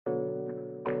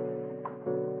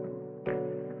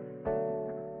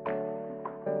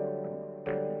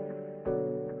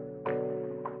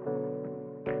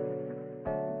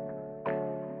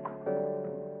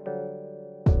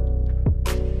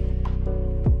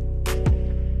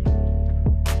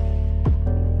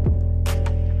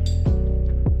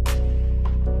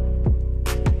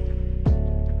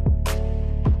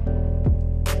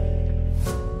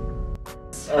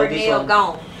nail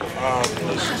gone.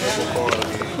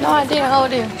 No, I didn't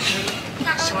hold it.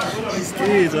 It's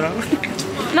kids, huh?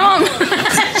 No, I'm not.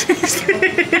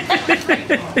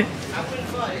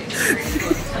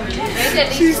 They said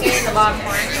these skin the bottom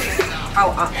part.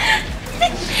 Oh,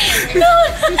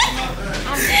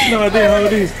 No, I didn't hold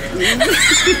these.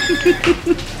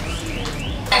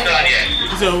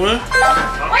 You said what?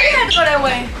 Why you had to go that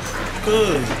way?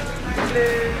 Good.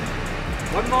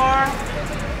 One more.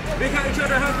 Big hug each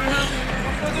other, happy.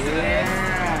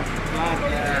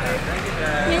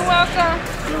 You're welcome.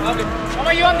 Okay.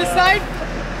 Are you on this side?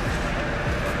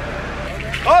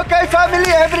 Okay, family,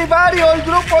 everybody, all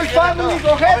group, all family,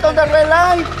 go ahead on the red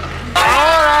line.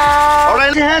 All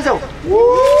right, hands up.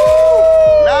 Woo!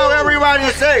 Now everybody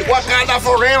say, Wakanda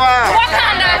forever.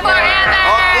 Wakanda forever.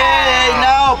 Okay,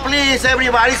 now please,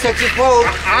 everybody, sexy pose.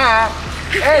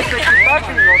 Hey,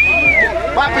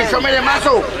 Papi, show me the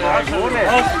muscle.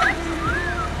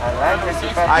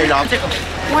 I love it.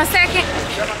 1 second.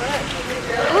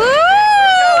 Ooh,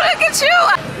 look at you.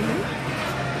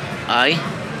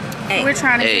 We're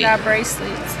trying to get our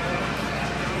bracelets.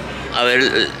 A ver,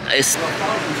 es...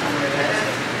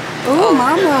 Ooh,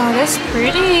 mama, that's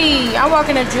pretty. I walk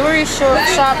in a jewelry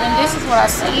shop and this is what I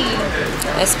see.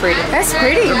 that's pretty. That's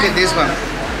pretty. Look at this one.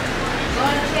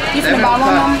 You finna buy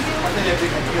one, mama?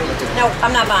 No,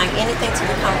 I'm not buying anything to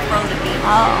come from the beach.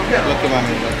 Oh. Look at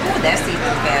mommy. Ooh, that's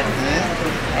even better.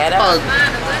 Add up.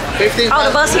 1500. Oh,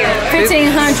 the bus here.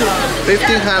 1,500.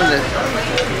 1500.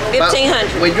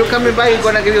 1,500. When you coming by, we're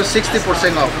gonna give you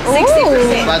 60% off.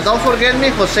 60%. But don't forget me,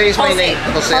 Jose is my name.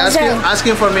 Jose,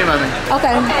 asking for me, mommy.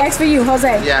 Okay, X for you,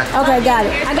 Jose. Yeah. Okay, got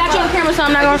it. I got you on camera, so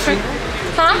I'm not gonna.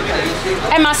 Huh?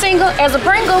 Am I single? As a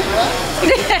Pringle?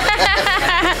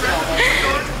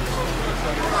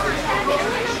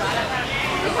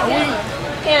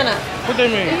 Hannah. What they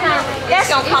mean? That's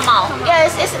gonna come off. Yeah,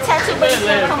 it's a tattoo, but it's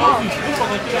gonna come off. You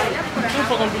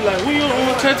fucking be like, where your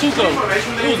tattoo go?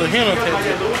 It was a henna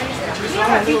tattoo.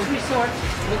 Beach resort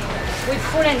with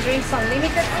food and drinks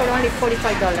unlimited for only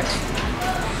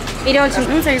 $45. It don't. Let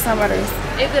me tell you something about this.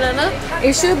 Is it enough?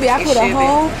 It should be. I put a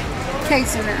whole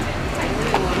case in there.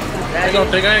 They gonna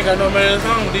think I ain't got no mask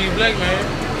on with these black man.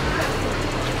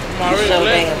 I'm already So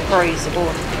black. damn crazy,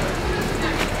 boy.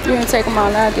 You gonna take them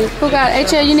all out, dude. Who got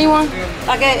HL? You need one?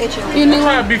 I got it. You need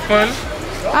Try one? to be funny.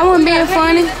 I wasn't being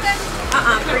funny.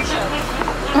 Pretty sure.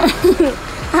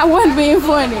 I wasn't being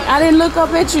funny. I didn't look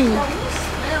up at you.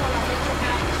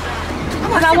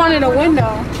 But I wanted a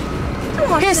window.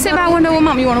 Here, sit by a window with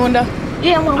mom. You want a window?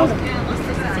 Yeah, I want a window.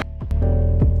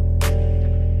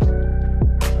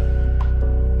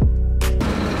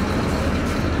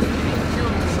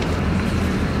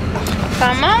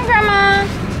 Come on, Grandma.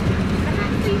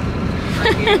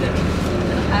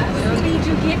 Need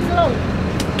you get low.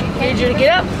 Need you to get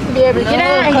up. Be able to get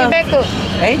down and get back up.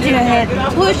 Adrian had to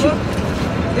push you.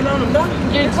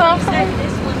 You comfortable?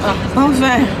 I'm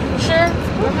fine. Sure?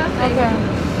 Okay.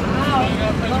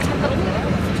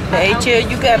 HL,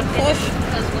 you gotta push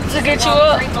To get you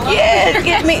up? yeah, to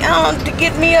get me on, to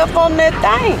get me up on that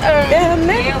thing. Damn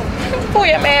nigga. Pull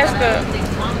your mask up.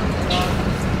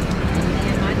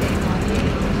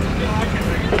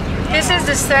 This is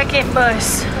the second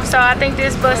bus. So I think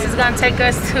this bus is gonna take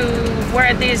us to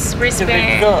where this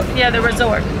wristband. Yeah, the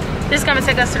resort. This is gonna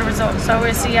take us to the resort. So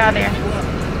we'll see y'all there.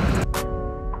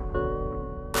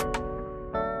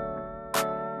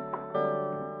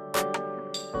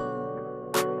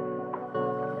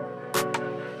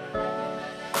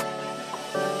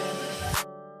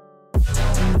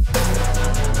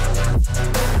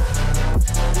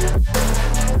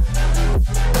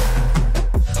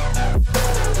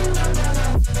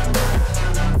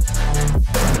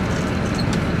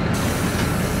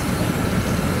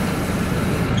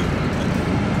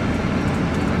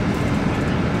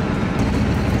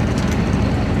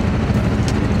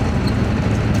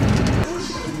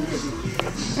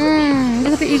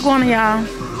 Look at the iguana, y'all.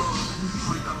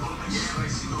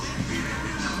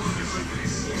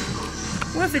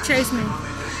 What if it chased me?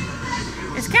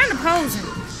 It's kind of posing.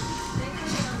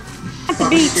 At the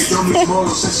beach.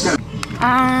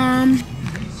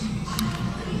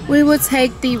 We will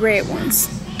take the red ones.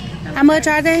 How much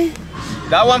are they?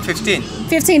 That one 15.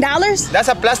 $15? That's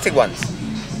a plastic one.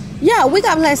 Yeah, we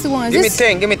got plastic ones. Give me It's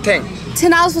 10, give me 10.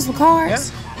 $10 for some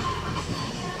cards. Yeah.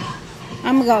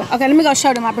 I'm gonna go. Okay, let me go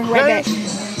show them. I'll bring it right back.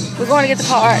 We're going to get the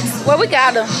cards. Well, we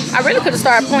got them. I really could have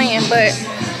started playing, but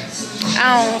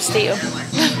I don't steal.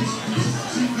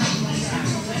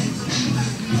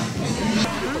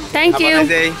 Thank you. Have a nice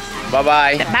day.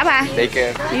 Bye-bye. Bye-bye. Take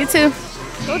care. You too.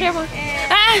 Go there, boy.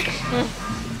 Ah!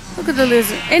 Look at the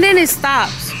lizard. And then it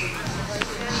stops.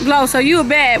 Glow, so you a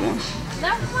bad one.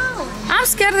 No. I'm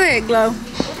scared of that, Glow.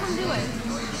 What I'm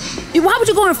doing? Why would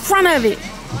you go in front of it?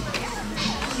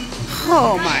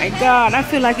 Oh my God, I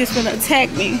feel like it's gonna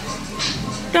attack me.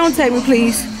 Don't take me,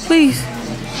 please. Please.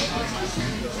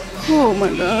 Oh my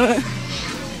God.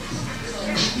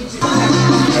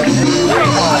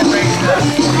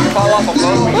 Fall off a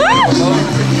boat.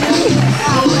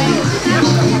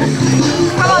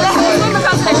 Come on, let's swim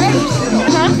across the ready?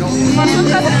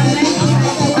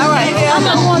 Alright, I'm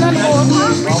not going underboard.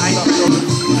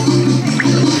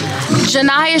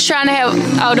 Janai is trying to have,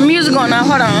 oh, the music going on,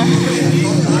 hold on.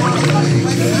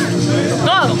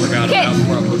 Go, get.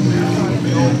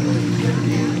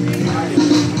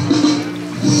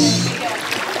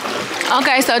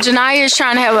 Okay, so Janai is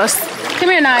trying to have us, come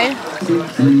here, Naya.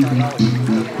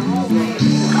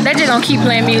 They just gonna keep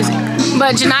playing music.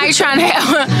 But Janai is trying to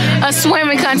have a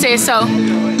swimming contest, so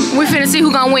we finna see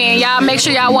who gonna win. Y'all make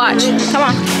sure y'all watch. Come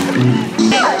on.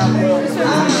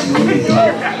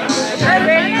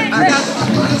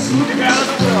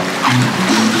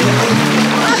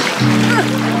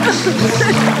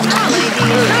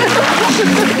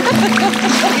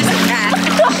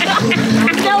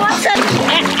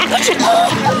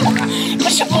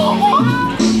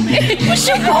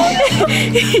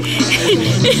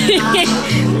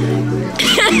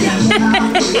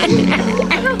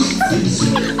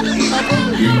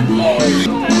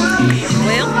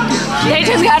 They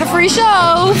just got a free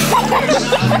show.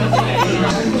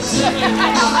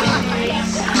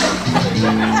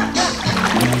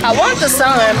 I want the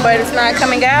sun, but it's not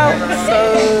coming out,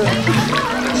 so.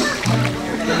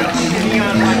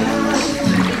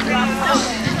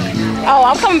 Oh,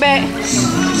 I'm coming back.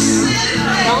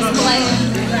 Don't play.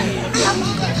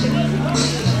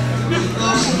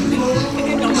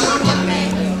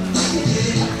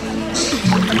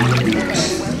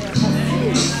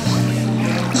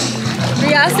 Do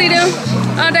y'all see them?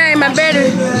 Oh, dang, my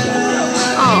battery.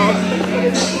 Oh.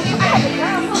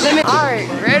 Let me. All right,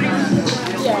 ready?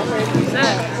 Yeah,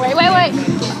 ready. Wait.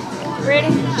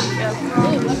 Ready?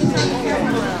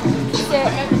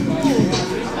 Set.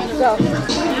 Go.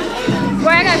 Boy,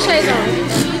 I got shades on.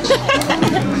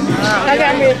 I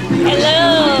got me. Hello.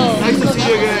 Nice to see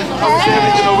you again. How's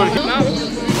everything over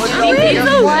here?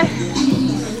 One.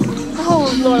 Oh,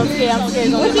 Lord, I'm scared. I'm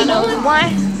scared. What you doing? One.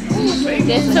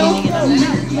 There's two.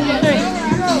 Three.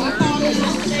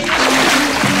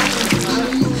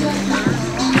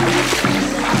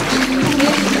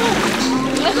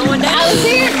 Going down. I was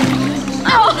here.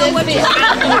 Oh,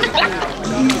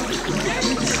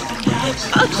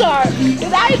 I'm sorry.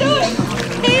 Did I do it?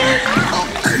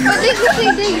 But this is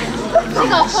CD. She's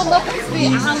gonna come up and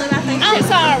speak. I'm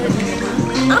sorry.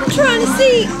 I'm trying to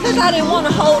see because I didn't want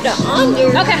to hold her under.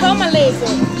 Okay, hold my legs up.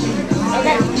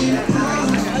 Okay.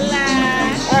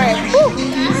 All right. Woo.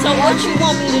 So what you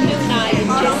want me to do now?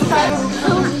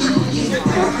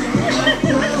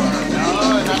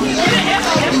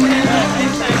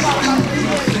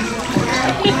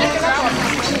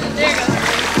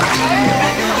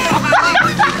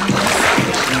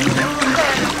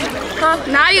 Huh?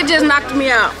 Now you just knocked me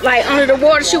out. Like under the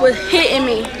water, she was hitting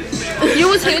me. You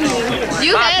was hitting me.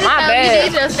 You had it. My bad.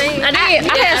 You did your thing. I did.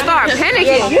 I had to start panicking.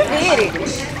 Yeah, you did it.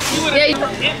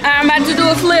 Yeah. I'm about to do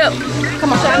a flip.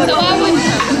 Come on. So I would.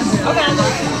 Okay.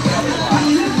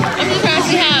 I'm just trying to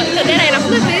see how. Cause that ain't a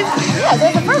flip, is it? Yeah,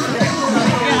 there's a first flip.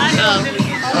 Yeah, I know.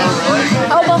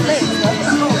 Oh, both legs.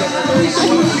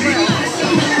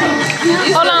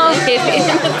 Hold on.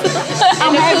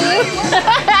 I'm happy.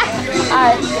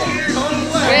 Alright.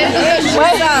 Ready?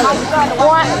 Wait.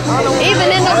 One. Even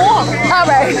in the water.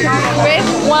 Alright. Ready?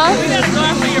 1,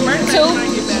 2,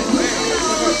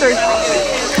 3.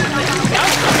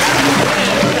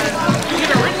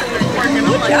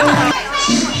 Good job.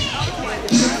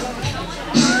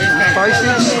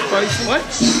 Spicy. What?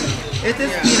 It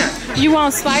is peanut. You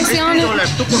want spicy on it? I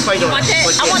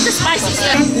want the spicy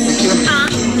stuff.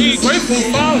 Eat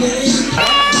grapefruit powder.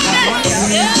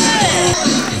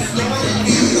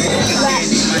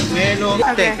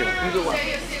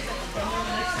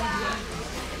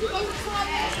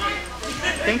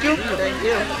 Thank you. Thank you. Thank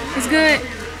you. It's good.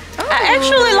 I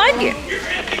actually like it.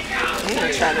 I'm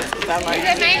gonna try this because I like Is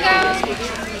it mango?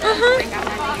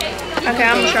 Okay,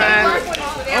 I'm gonna try it.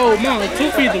 Oh, man,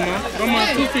 250, man. Come on,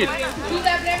 250.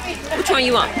 Which one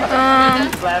you want?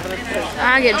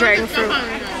 I get dragon fruit.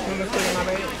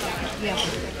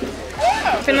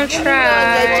 Finna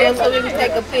try. So we can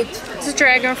take a picture. This is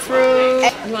dragon fruit.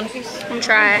 You want a piece? I'm gonna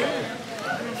try it.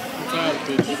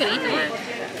 You can eat that.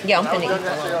 Yeah, I'm gonna eat it.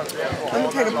 Let me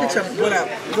take a picture of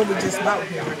what we just bought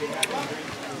here.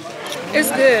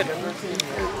 It's good.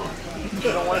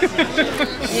 Shit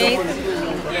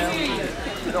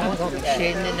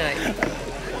in the night.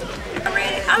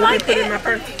 I like it. You look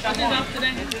good.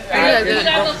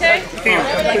 Okay?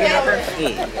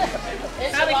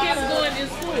 How the kids doing in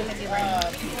school?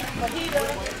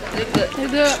 You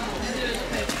good?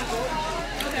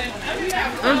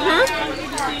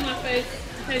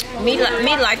 Me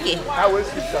like it. How is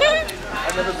it?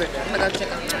 I've never been there. I'm gonna go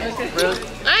check out. Really?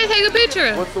 I ain't take a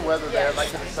picture. What's the weather there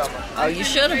like in the summer? Oh, you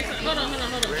should have. Hold on.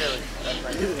 Really? That's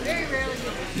nice.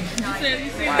 You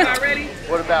seen it already?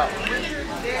 What about?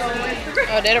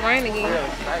 Oh, that'll rain again. Really?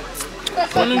 Nice.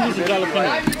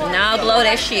 Nah, blow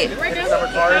that shit. Summer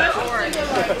party?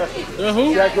 Who?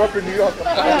 Yeah, I grew up in New York.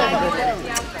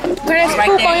 Where that's Right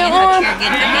poop there on in your her arm? chair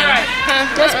getting the hell. Huh?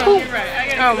 That's poop.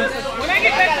 When I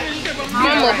get back to this trip,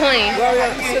 Mama playing.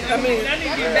 I need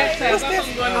to get backpacks. I'm going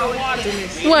to the water.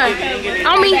 What?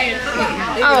 On me?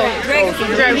 Oh.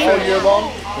 All year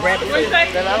long?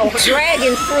 Then I don't.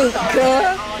 Dragon fruit,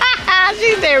 girl.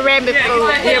 She said rabbit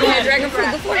food. You ever had dragon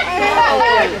fruit before?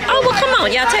 Oh, well, come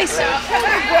on. Y'all taste it.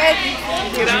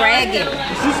 Dragon.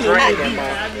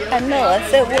 I know. I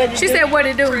said what? She said what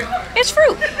it do? It's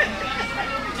fruit.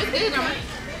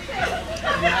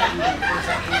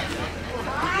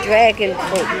 Dragon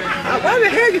fruit. Why the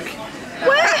hell you...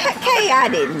 Well, hey, I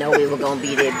didn't know it was going to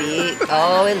be that big.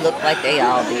 Oh, it looked like they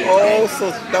all did. Oh,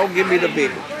 so don't give me the big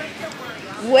one.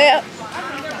 Well,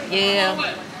 Yeah.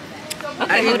 I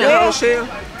Okay, eat hold the on. whole shell.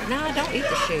 No, don't eat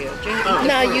the shell. Just eat the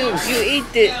no, fruit. you eat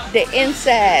the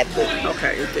inside, but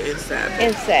Okay, eat the inside.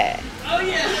 inside.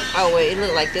 Oh, wait, it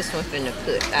looked like this one finna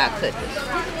cut. I'll cut this.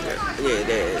 Yeah,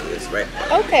 that is right.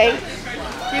 Okay,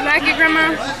 You like it,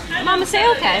 Grandma? Mama say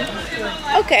okay.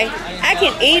 okay. I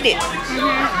can eat it,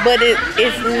 but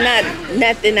it's not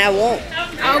nothing I want.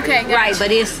 Okay, Right,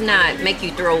 but it's not make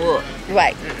you throw up.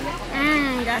 Right.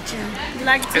 Gotcha. You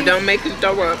like it And too? don't make you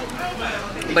throw up.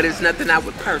 But it's nothing I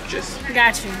would purchase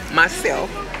Gotcha. myself.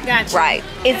 Gotcha. Right,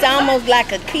 It's almost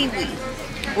like a kiwi.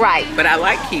 right. But I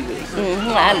like kiwi.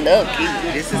 I love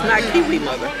kiwi. This is not kiwi,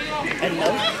 mother. I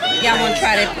know. Y'all want to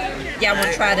try that? Y'all want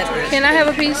to try that? Can I have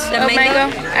a piece The of mango?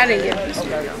 mango? I didn't get a piece.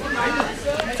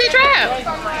 See, try it.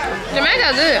 The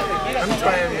mango good.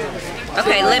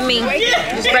 Okay, let me.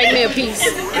 Just break me a piece.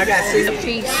 I got A season.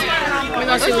 piece. We're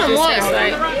gonna see what this tastes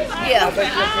like. Yeah.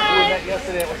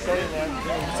 Yesterday I was saying that.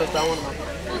 So throw one of my.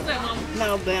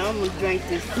 No, but I'm gonna drink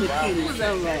this tequila.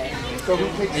 So right. So who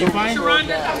takes the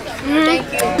Thank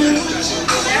you.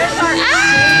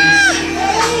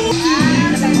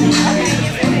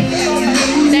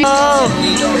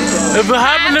 If it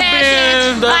happened to be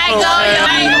in, that's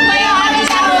okay.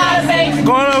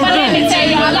 Going over But let me tell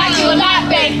you, I like you a lot,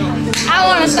 babe. I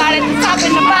want to start at the top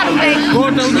and the bottom, babe.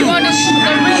 Going over You want to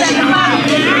read at the bottom?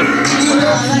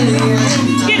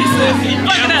 Get it, sis.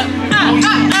 Fuck it up.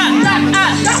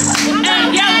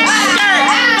 Yellow skirt.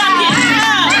 Fuck it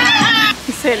up.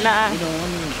 He said nah.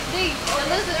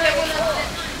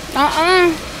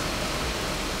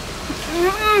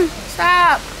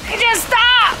 Stop. Just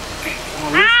stop.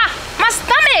 My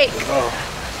stomach.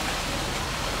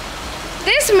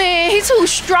 This man, he's too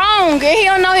strong and he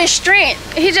don't know his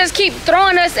strength. He just keep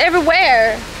throwing us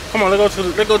everywhere. Come on, let's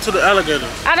go to the alligator.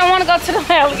 I don't want to go to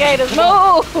the alligators.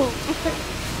 Move.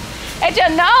 At your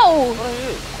nose.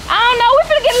 I don't know. We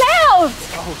finna get loud.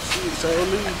 Oh, shit, so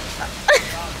leave.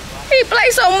 He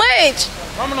plays so much.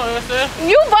 Mama know that.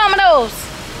 You vominos.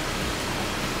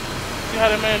 See how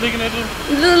that man looking at you?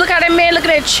 Look how that man looking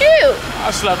at you.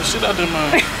 I slap the shit out of that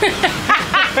man.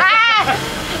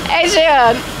 Hey,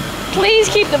 Jill, please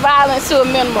keep the violence to a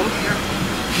minimum.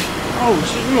 Oh,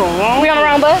 shit, you on wrong? We on the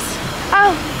wrong bus?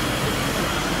 Oh.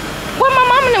 Where my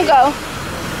mom and them go?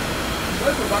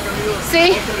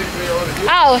 See?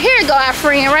 Oh, here you go, our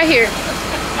friend, right here.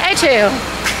 Hey, Jill.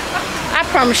 I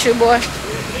promise you, boy.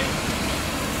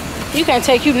 You can't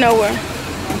take you nowhere.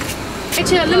 Hey,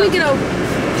 Jill, let me get over.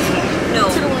 No,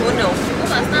 well, no.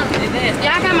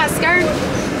 Y'all got my skirt?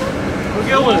 We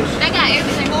get with us. They got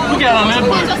everything. We got on that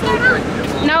bus.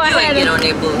 No, I You ain't had get it. on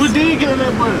that bus. We did get on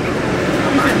that bus.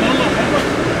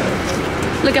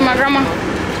 Look at my grandma.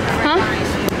 Huh?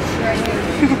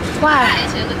 Why?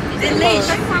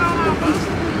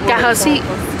 Got her seat.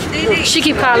 She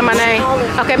keep calling my name.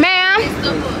 Okay, ma'am.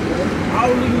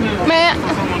 Ma'am.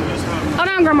 Hold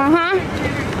on, grandma, huh?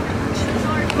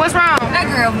 What's wrong? That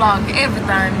girl vlogged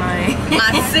everything, man.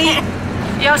 My seat.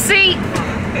 Your seat.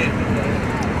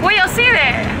 Where your seat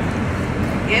at?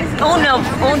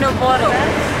 Uno bottle.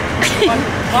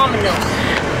 Domino.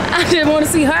 I just want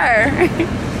to see her.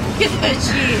 Get that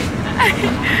shit.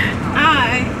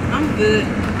 Alright, I'm good.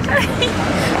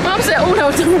 Mom said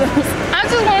Uno Doodles. I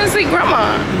just want to see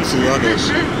Grandma. Let me see all that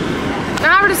shit.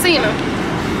 I already seen her.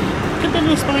 Get that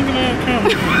little spanking ass camera.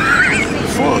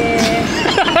 Fuck.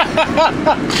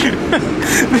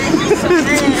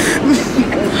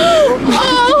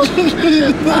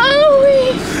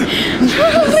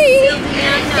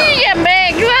 He got mad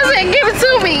because I said give it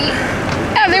to me.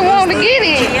 I didn't want to get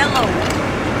it. Yellow.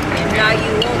 And now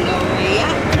you won't go red.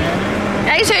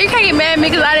 Hey, sure you can't get mad at me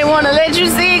because I didn't want to let you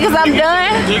see it because I'm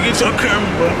done. Just get your camera,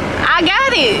 bro. I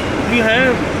got it. You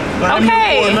have it.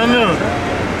 Okay. No.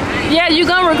 Yeah, you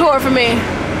gonna record for me.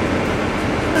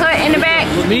 Put in the back.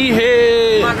 Me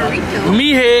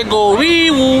head go wee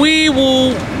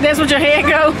woo. That's what your head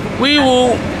go? Wee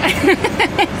woo.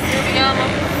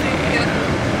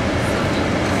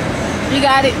 You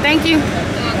got it. Thank you.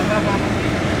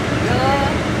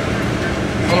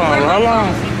 Hold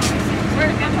on.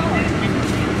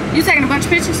 You taking a bunch of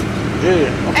pictures? Yeah.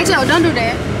 Hey, Joe, don't do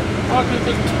that.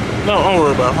 No, don't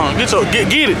worry about it.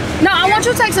 Get it. No, I want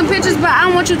you to take some pictures, but I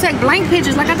don't want you to take blank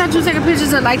pictures. Like I thought you were taking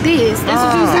pictures of like this. That's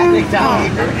what you was doing.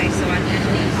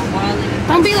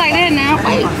 Don't be like that now.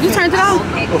 Wait, you turned it off.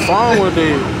 The phone was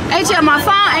dead. Hey, Joe, my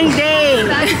phone ain't dead.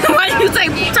 Why you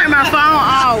turn my phone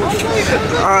off?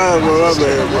 Alright, bro, my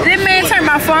bad, bro. This man turned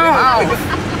my phone off.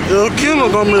 Your killer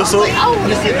gonna mess up.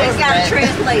 They gotta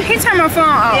translate. He turned my phone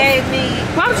off.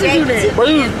 Why would you do that?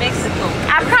 In Mexico.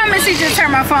 I promise he just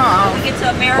turned my phone off. We get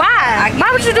to America. Why?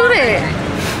 Why would you do that?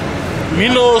 You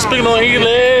know, speaking on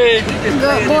English.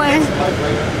 Good boy.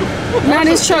 Now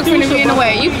this truck finna be in the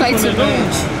way. You play too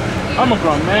much. I'm a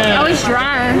grown man. Oh, it's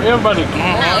drying. Everybody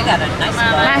They got a nice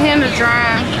My hand is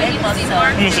drying.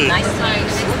 Let me see.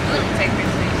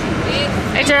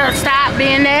 Hey, Gerald, stop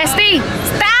being nasty.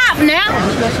 Stop now.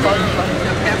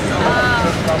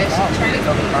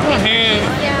 My hand.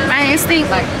 My hands stink.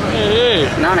 Yeah.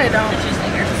 No, they don't.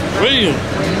 William.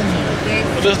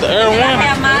 That's the Air One.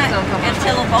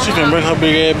 She can bring her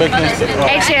big ass back in.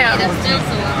 Hey, Gerald.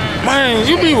 Man,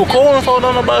 you be recording for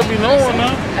don't nobody be knowing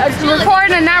now.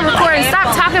 Recording and not recording.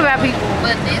 Stop talking about people.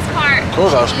 Of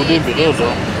course I screwed this bit up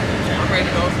though.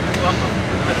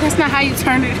 That's not how you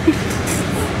turn it.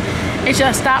 It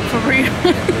just stop for real.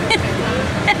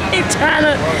 He trying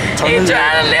to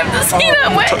lift the seat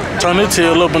up. Turn it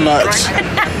tail up a notch.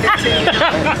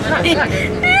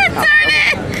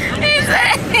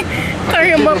 Turn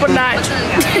him up a notch.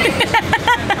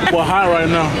 Well, hot right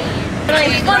now.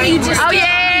 Oh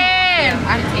yeah.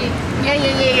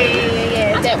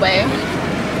 Yeah. That way.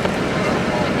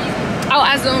 Oh,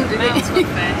 I zoomed it.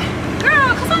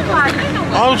 Girl, cause I'm like,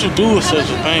 why would you do such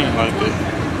a thing like that?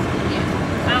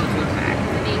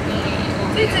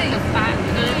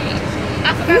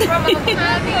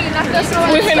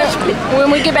 When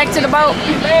we get back to the boat,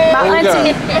 my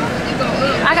auntie,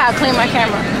 I gotta clean my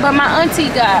camera, but my auntie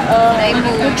got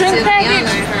the drink package,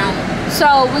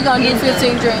 so we're gonna do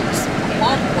 15 drinks.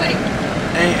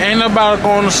 Ain't nobody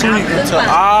going to sleep until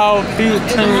all 15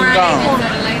 gone.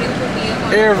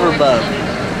 Everybody.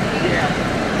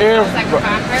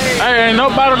 Hey, ain't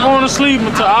nobody going to sleep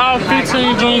until all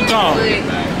 15 drinks gone.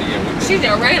 She's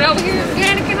right over here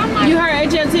panicking. I'm like, you heard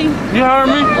HLT? You heard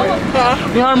me?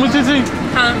 You heard me, TT?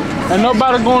 Huh? Ain't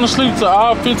nobody going to sleep till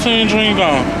all 15 drinks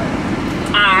gone.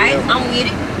 Alright, I'm with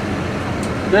it.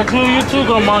 That include you too,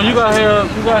 Grandma. You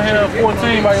gotta have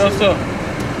 14 by yourself.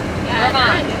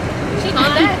 she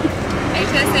on that.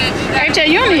 HL,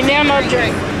 you don't need damn no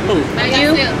drink. Who?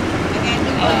 You?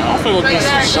 I'm finna get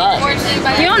some shots.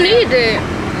 You don't need that.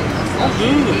 I'm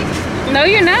good. No,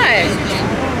 you're not.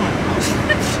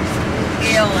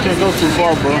 Can't go too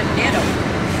far, bro.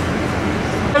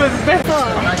 It's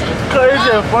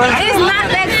just funny. It's not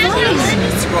that funny.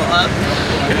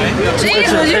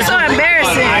 Jesus, you're so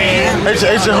embarrassing. It's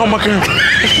just home my camera.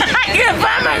 I can't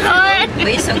find my card. But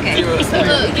it's okay.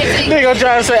 They gonna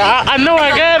try to say, I know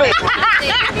I got it.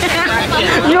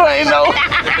 You ain't know.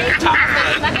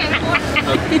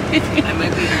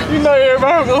 You know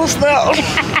everybody gonna snap.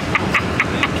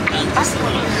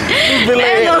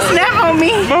 Ain't no snap on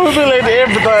me. We been late to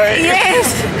everything.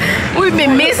 Yes. We've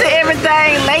been missing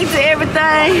everything, late to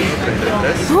everything.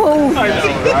 Oh,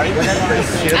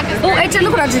 HL,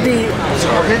 look what I just did.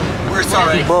 We're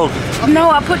sorry. You broke. No,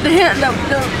 I put the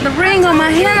ring on my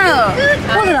hand.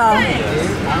 Pull it off.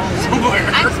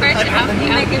 I'm scratching out.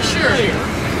 You making sure.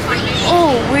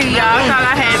 Oh, y'all thought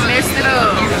I had messed it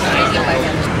up.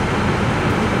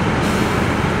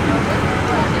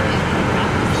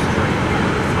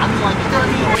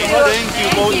 Thank you,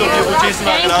 both of you,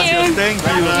 muchísimas gracias. Thank you.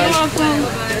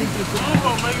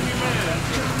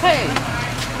 Hey.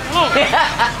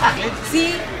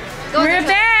 We're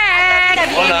back.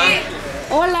 Hola.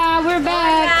 Hola.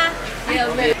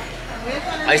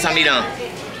 Ahí está, mira.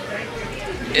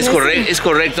 ¿Es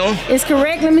correcto? It's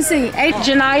correct. Let me see.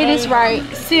 Janaya is right.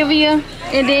 Sylvia,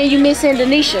 and then you missing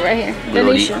Denicia right here.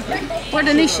 Denicia. Where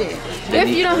Denicia? If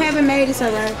you don't have it made, it's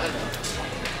alright.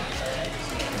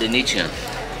 Denicia.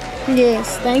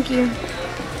 Yes, thank you.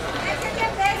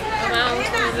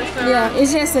 Yeah,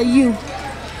 it's just a U.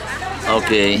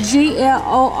 Okay.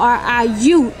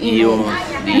 Gloriu.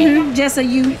 Just a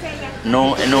U.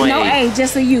 No A,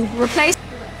 just a U. Replace.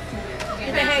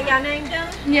 Did they have your name down?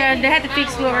 Yeah, they had to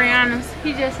fix Gloriana's.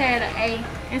 He just had an A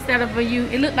instead of a U.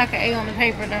 It looked like an A on the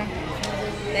paper though.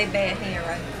 They bad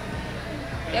handwriting.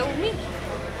 That was me.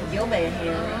 Your bad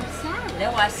handwriting.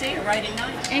 That's why I see it right at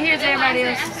night. And here's everybody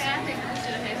else's.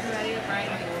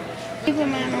 He put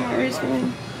mine on my wrist for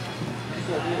me.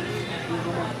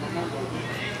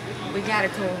 We got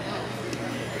it to him.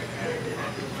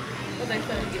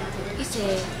 He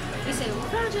said, we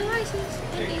found your license.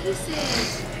 And then he said,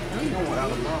 and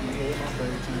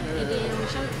then we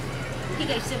showed, he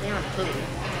gave sit down and put it.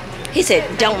 He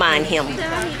said, don't mind him. Oh,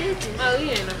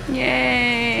 yeah.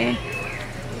 Yay.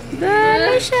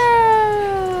 Denicia.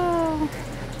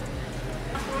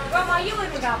 Grandma, you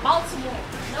even got Baltimore.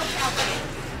 No South.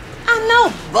 I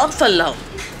know Buffalo.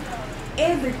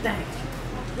 Everything.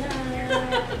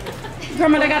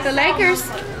 Grandma, they got the Lakers.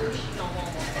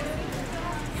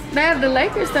 They have the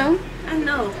Lakers though. I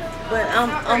know, but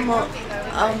I'm a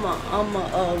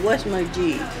what's my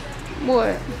G?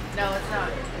 What? No, it's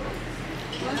not.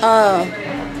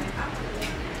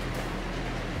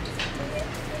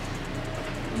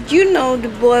 You know the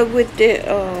boy with the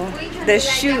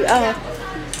shoe.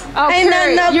 Oh, ain't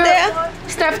Curry. nothing up You're there.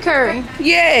 Steph Curry.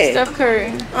 Yeah. Steph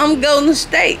Curry. I'm Golden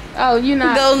State. Oh, you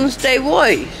not Golden State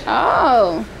Warriors.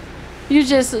 Oh. You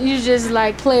just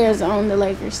like players on the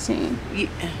Lakers team. Yeah.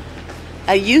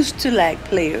 I used to like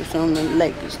players on the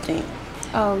Lakers team.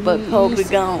 Oh, but Kobe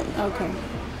gone. Okay.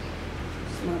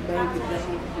 My baby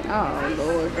gone. Oh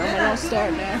Lord, Grandma, don't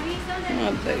start now.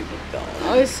 My baby gone.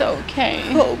 Oh, it's okay.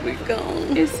 Kobe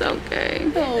gone. It's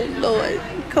okay. Oh Lord,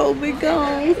 Kobe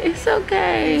gone. It's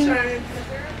okay.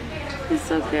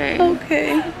 It's okay.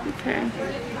 Okay. Okay.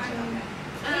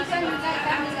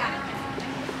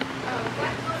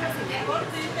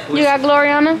 You got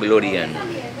Gloriana? Gloriana.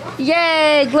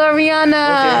 Yay,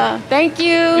 Gloriana. Okay. Thank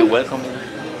you. You're welcome.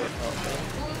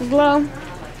 Glow.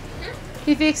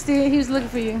 He fixed it. He was looking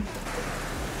for you.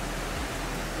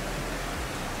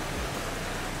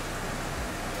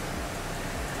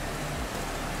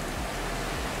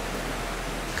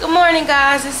 Good morning,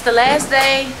 guys. It's the last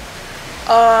day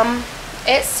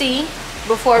at sea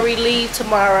before we leave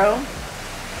tomorrow.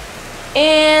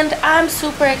 And I'm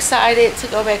super excited to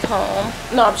go back home.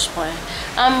 No, I'm just playing.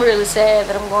 I'm really sad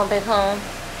that I'm going back home.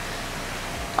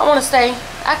 I want to stay.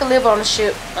 I could live on the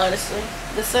ship, honestly.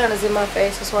 The sun is in my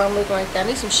face. That's why I'm looking like that. I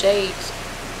need some shades.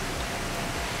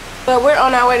 But we're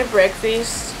on our way to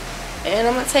breakfast. And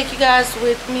I'm going to take you guys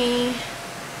with me.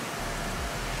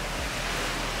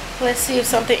 Let's see if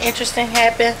something interesting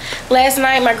happened. Last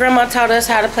night, my grandma taught us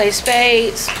how to play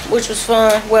spades, which was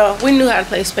fun. Well, we knew how to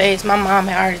play spades. My mom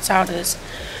had already taught us.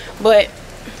 But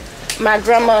my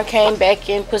grandma came back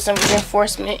and put some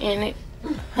reinforcement in it.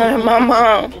 Her and my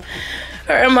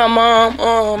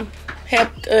mom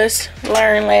helped us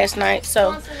learn last night.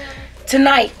 So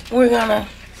tonight, we're going to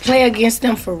play against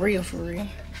them for real, for real.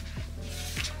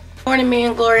 Morning, me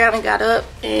and Gloriana got up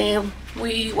and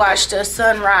we watched the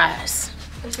sunrise.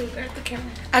 I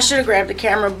should have grabbed the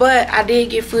camera, but I did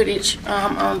get footage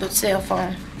on the cell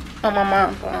phone, on my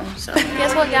mom's phone. So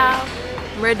guess what, y'all?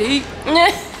 Ready?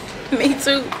 Me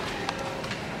too.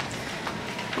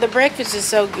 The breakfast is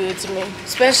so good to me,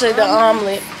 especially the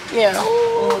omelet. Yeah.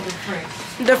 Oh,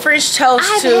 the French toast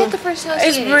I too. haven't had the French toast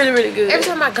It's yet. really, really good. Every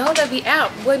time I go, they be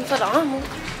out waiting for the omelet.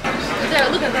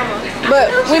 Look at Grandma.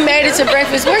 But we made it to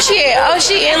breakfast. Where's she at? Oh,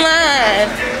 she in line.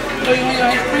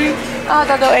 Oh, I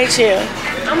gotta go HL.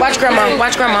 Watch Grandma.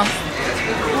 Watch Grandma.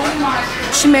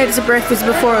 She made it to breakfast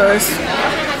before us. You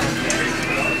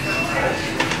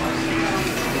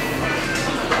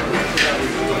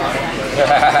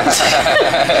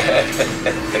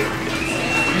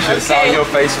should have saw your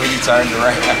face when you turned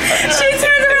around. She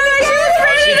turned around like she was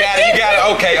ready. You got it.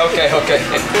 Okay.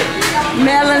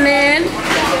 Melanin.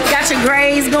 Got your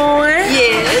grays going.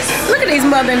 Yes. Look at these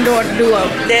mother and daughter duo.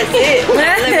 That's it.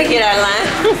 Let me get our line.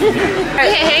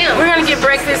 We're gonna get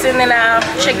breakfast and then I'll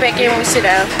check back in when we sit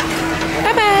down.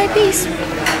 Bye bye. Peace.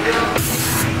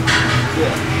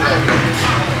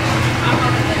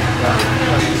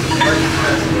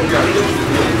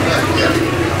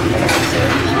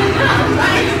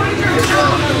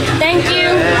 Thank you.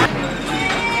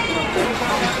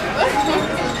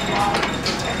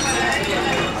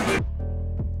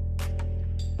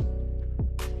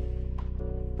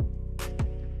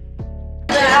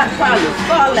 probably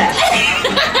fall out.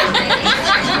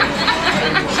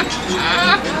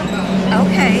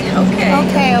 Okay,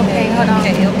 hold on.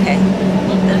 Okay.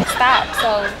 Stop. So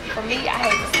for me, I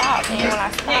had to stop, and when I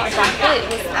stopped, my foot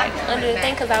was like under the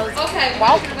thing because I was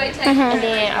walking, and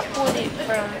then I pulled it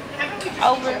from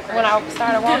over when I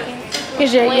started walking.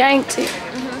 Cause you yanked it.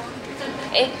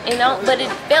 But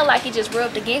it felt like it just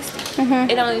rubbed against it.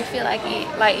 It don't even feel like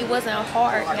it wasn't a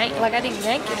hard yank, like I didn't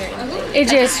yank it or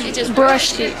anything. It just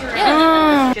brushed it.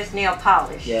 Yeah. Just nail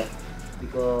polish. Yeah,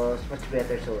 because much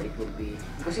better, so it will be,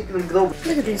 because it will grow.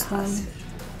 Look at this one.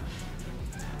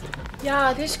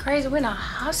 Y'all, this is crazy. We're in a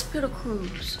hospital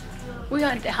cruise. We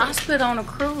are at the hospital on a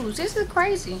cruise. This is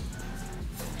crazy.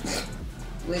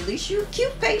 Well, at least you're a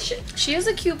cute patient. She is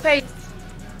a cute patient.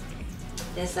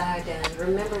 That's all done.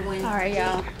 Remember when? All right,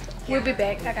 y'all. We'll be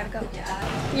back. I gotta go.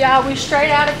 Y'all, we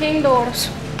straight out of King Daughters.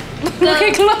 Look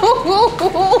at Chloe.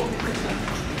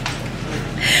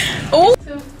 Oh.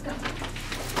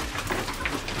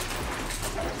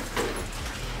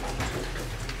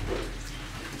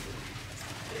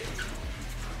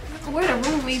 Where the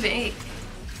room even at?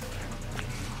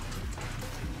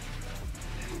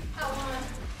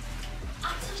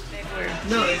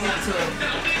 No, it's not to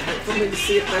for me to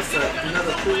see if that's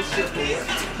another cruise ship or what.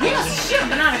 Yeah, it's a ship,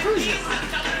 but not a cruise ship.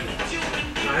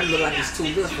 No, it look like it's too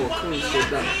good for a cruise ship,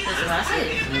 though. That's what I said.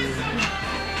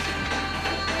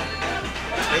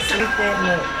 It's not that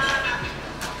much.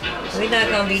 We're not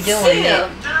gonna be doing it.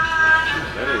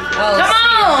 Oh, come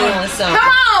on! Doing something. Come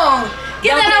on!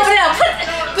 Get that over there.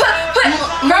 Put.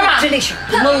 Grandma. Denicia,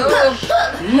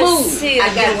 Move. I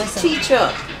gotta teach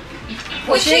her.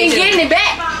 Well, she ain't getting it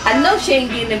back. I know she ain't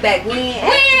getting it back. We ain't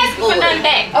asking for nothing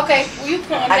back. Okay, well, you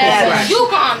calm down. You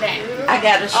calm down. I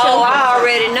gotta show her. I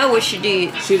already know what she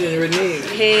did. She didn't renege.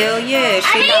 Hell yeah.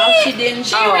 She didn't.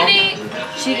 She reneged.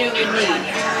 She didn't renege.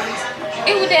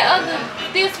 It was that other,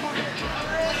 this one.